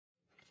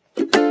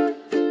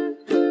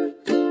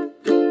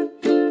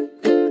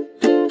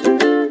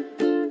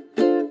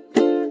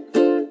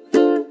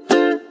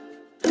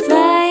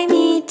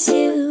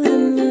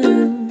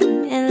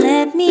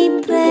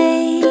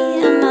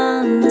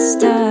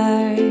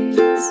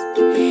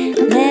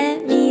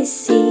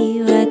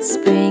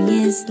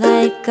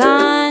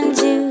on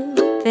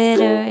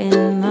Jupiter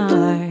and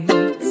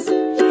Mars.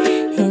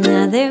 In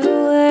other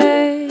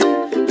words,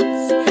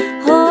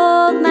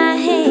 hold my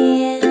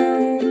hand.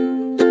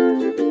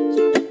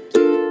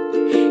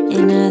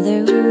 In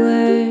other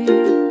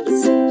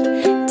words,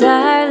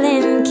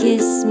 darling,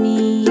 kiss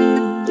me.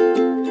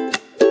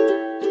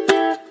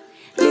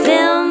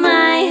 Fill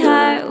my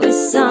heart with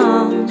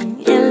song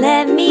and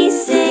let me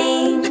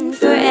sing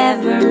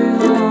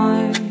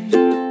forevermore.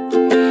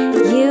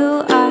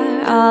 You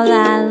are all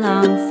I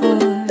long for,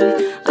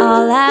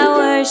 all I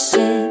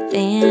worship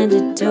and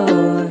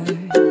adore.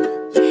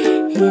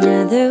 In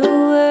other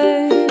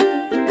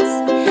words,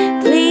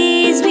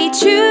 please be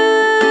true.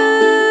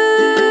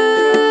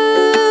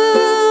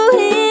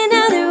 In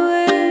other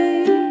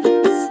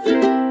words,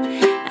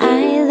 I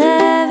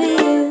love you.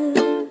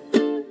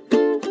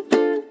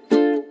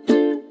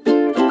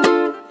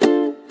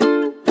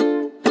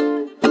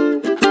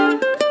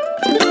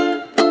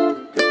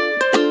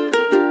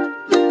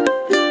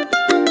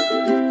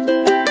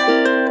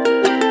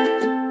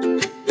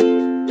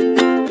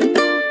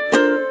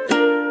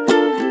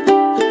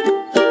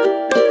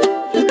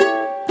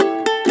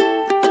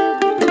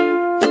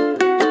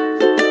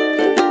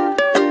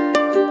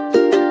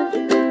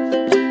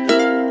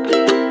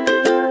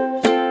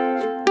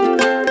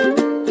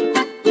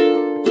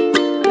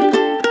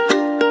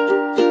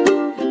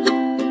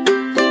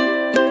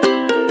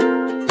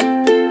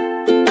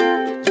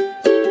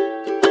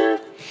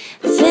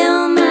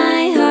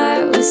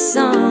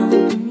 Song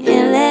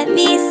and let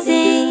me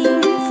sing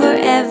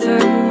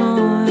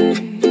forevermore.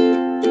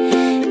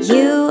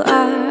 You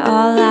are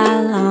all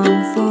I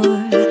long for,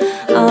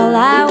 all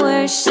I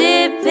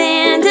worship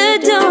and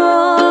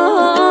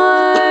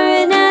adore.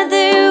 In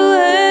other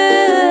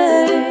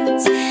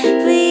words,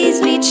 please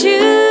be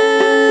true.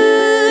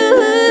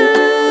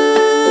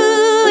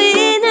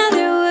 In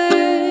other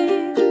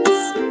words,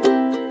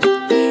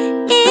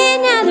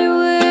 in other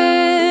words,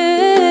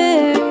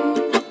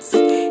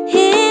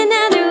 in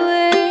other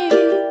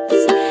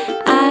words,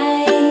 I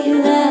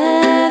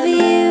love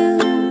you.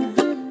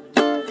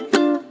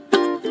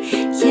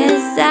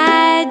 Yes,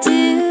 I do.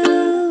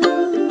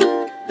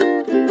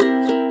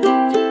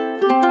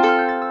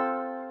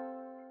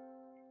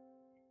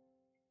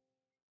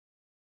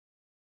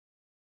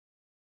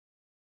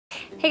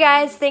 Hey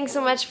guys, thanks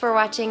so much for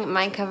watching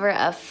my cover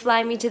of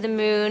Fly Me to the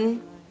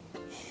Moon.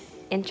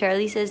 And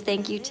Charlie says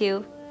thank you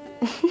too.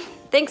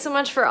 Thanks so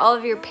much for all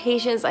of your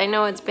patience. I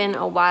know it's been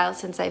a while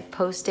since I've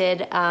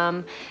posted,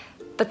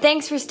 but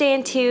thanks for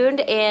staying tuned,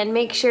 and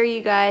make sure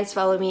you guys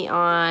follow me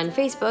on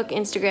Facebook,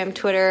 Instagram,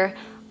 Twitter,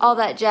 all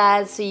that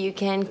jazz, so you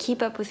can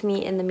keep up with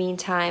me in the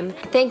meantime.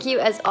 Thank you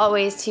as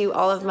always to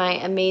all of my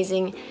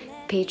amazing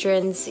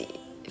patrons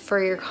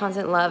for your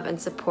constant love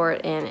and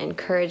support and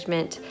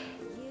encouragement.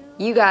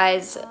 You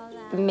guys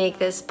make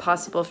this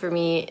possible for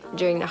me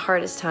during the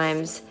hardest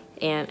times,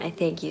 and I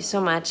thank you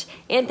so much.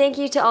 And thank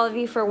you to all of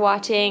you for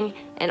watching,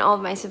 and all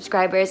of my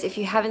subscribers. If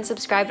you haven't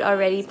subscribed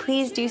already,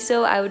 please do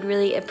so. I would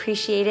really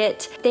appreciate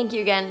it. Thank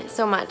you again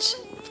so much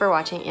for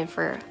watching and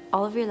for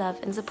all of your love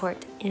and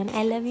support. And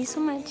I love you so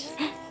much.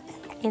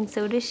 And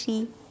so does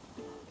she.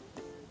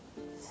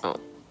 Oh.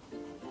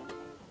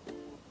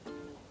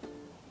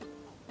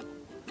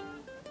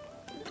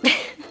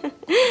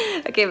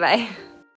 Okay, bye.